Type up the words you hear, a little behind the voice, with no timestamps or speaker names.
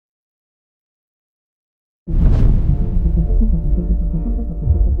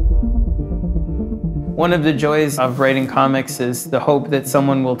One of the joys of writing comics is the hope that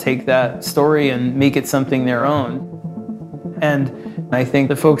someone will take that story and make it something their own. And I think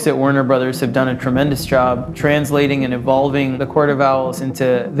the folks at Warner Brothers have done a tremendous job translating and evolving the Court of Owls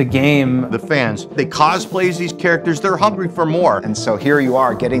into the game. The fans, they cosplay these characters, they're hungry for more. And so here you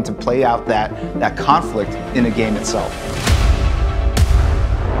are getting to play out that conflict in a game itself.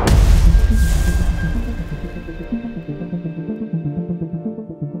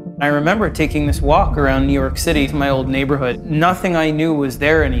 I remember taking this walk around New York City to my old neighborhood. Nothing I knew was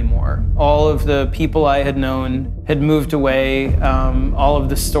there anymore. All of the people I had known had moved away. All of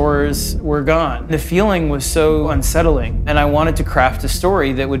the stores were gone. The feeling was so unsettling, and I wanted to craft a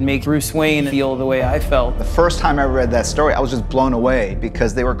story that would make Bruce Wayne feel the way I felt. The first time I read that story, I was just blown away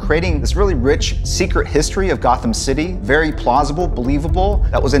because they were creating this really rich secret history of Gotham City, very plausible, believable,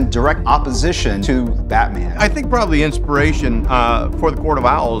 that was in direct opposition to Batman. I think probably inspiration for the Court of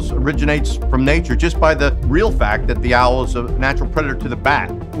Owls originates from nature, just by the real fact that the owl is a natural predator to the bat.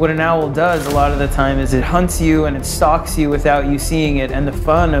 What an owl does a lot of the time is it hunts you and it stalks you without you seeing it, and the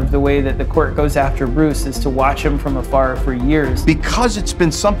fun of the way that the court goes after Bruce is to watch him from afar for years. Because it's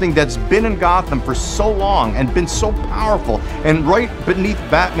been something that's been in Gotham for so long and been so powerful, and right beneath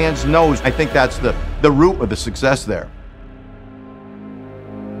Batman's nose, I think that's the root of the success there.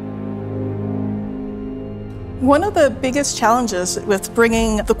 One of the biggest challenges with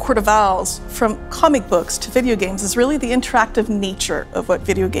bringing the Court of Owls from comic books to video games is really the interactive nature of what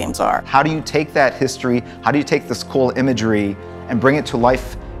video games are. How do you take that history, how do you take this cool imagery and bring it to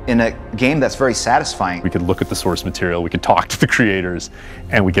life in a game that's very satisfying? We could look at the source material, we could talk to the creators,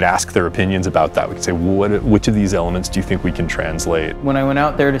 and we could ask their opinions about that. We could say, which of these elements do you think we can translate? When I went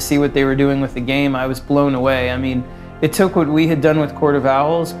out there to see what they were doing with the game, I was blown away. I mean, it took what we had done with Court of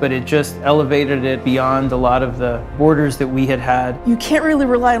Owls, but it just elevated it beyond a lot of the borders that we had had. You can't really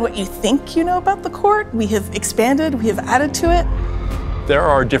rely on what you think you know about the court. We have expanded, we have added to it. There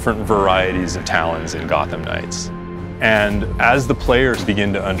are different varieties of Talons in Gotham Knights. And as the players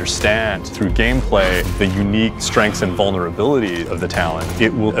begin to understand through gameplay the unique strengths and vulnerability of the Talon,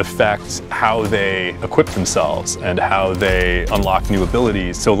 it will affect how they equip themselves and how they unlock new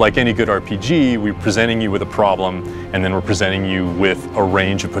abilities. So like any good RPG, we're presenting you with a problem, and then we're presenting you with a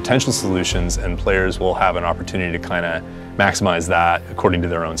range of potential solutions, and players will have an opportunity to kind of maximize that according to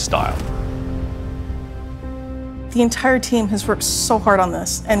their own style. The entire team has worked so hard on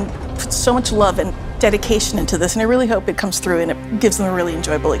this and put so much love and dedication into this, and I really hope it comes through and it gives them a really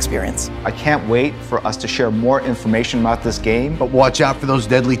enjoyable experience. I can't wait for us to share more information about this game. But watch out for those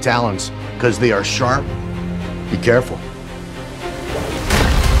deadly talons, because they are sharp. Be careful.